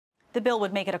The bill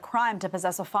would make it a crime to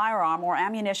possess a firearm or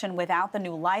ammunition without the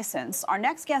new license. Our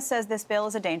next guest says this bill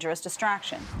is a dangerous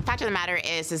distraction. Fact of the matter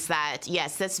is that,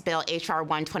 yes, this bill, H.R.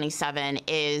 127,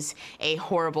 is a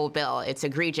horrible bill. It's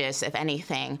egregious, if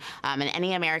anything. And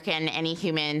any American, any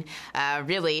human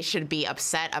really should be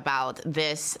upset about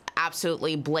this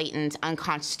absolutely blatant,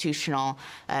 unconstitutional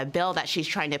bill that she's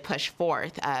trying to push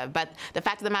forth. But the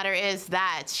fact of the matter is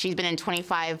that she's been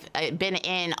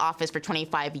in office for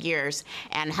 25 years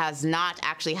and has not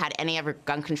actually had any of her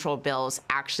gun control bills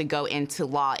actually go into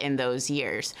law in those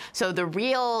years. So the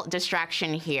real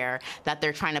distraction here that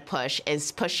they're trying to push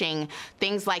is pushing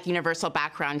things like universal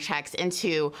background checks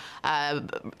into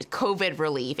COVID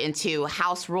relief, into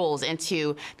House rules,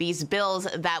 into these bills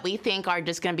that we think are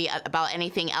just going to be about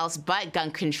anything else but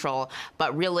gun control.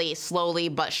 But really, slowly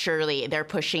but surely, they're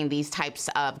pushing these types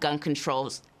of gun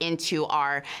controls into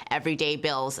our everyday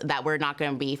bills that we're not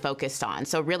going to be focused on.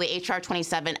 So really, H.R.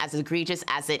 27, as egregious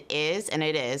as it is, and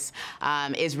it is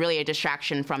really a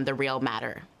distraction from the real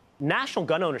matter. National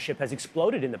gun ownership has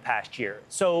exploded in the past year.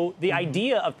 So the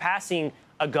idea of passing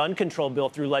a gun control bill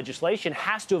through legislation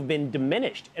has to have been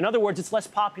diminished. In other words, it's less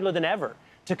popular than ever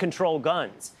to control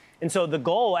guns. And so the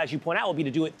goal, as you point out, will be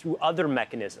to do it through other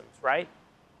mechanisms, right?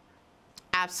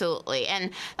 Absolutely.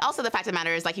 And also the fact of the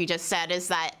matter is, like you just said, is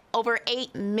that over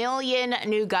 8 million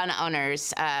new gun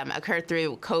owners occurred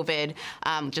through COVID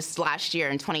just last year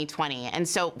in 2020. And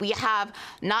so we have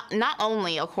not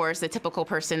only, of course, the typical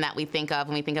person that we think of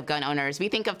when we think of gun owners, we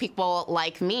think of people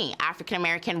like me.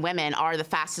 African-American women are the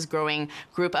fastest growing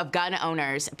group of gun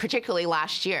owners, particularly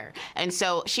last year. And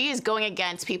so she is going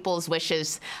against people's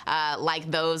wishes like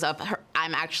those of her.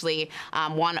 I'm actually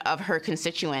one of her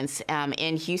constituents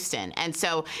in Houston. And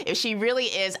so if she really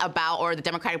is about, or the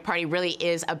Democratic Party really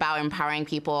is about empowering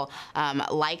people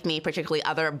like me, particularly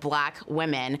other Black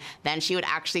women, then she would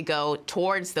actually go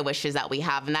towards the wishes that we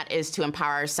have, and that is to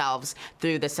empower ourselves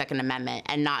through the Second Amendment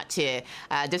and not to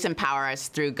disempower us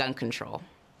through gun control.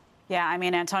 Yeah, I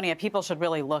mean, Antonia, people should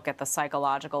really look at the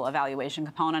psychological evaluation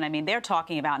component. I mean, they're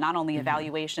talking about not only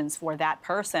evaluations for that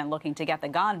person looking to get the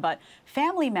gun, but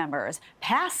family members,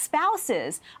 past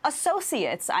spouses,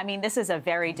 associates. I mean, this is a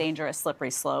very dangerous,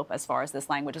 slippery slope as far as this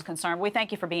language is concerned. We thank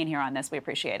you for being here on this. We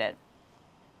appreciate it.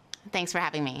 Thanks for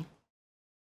having me.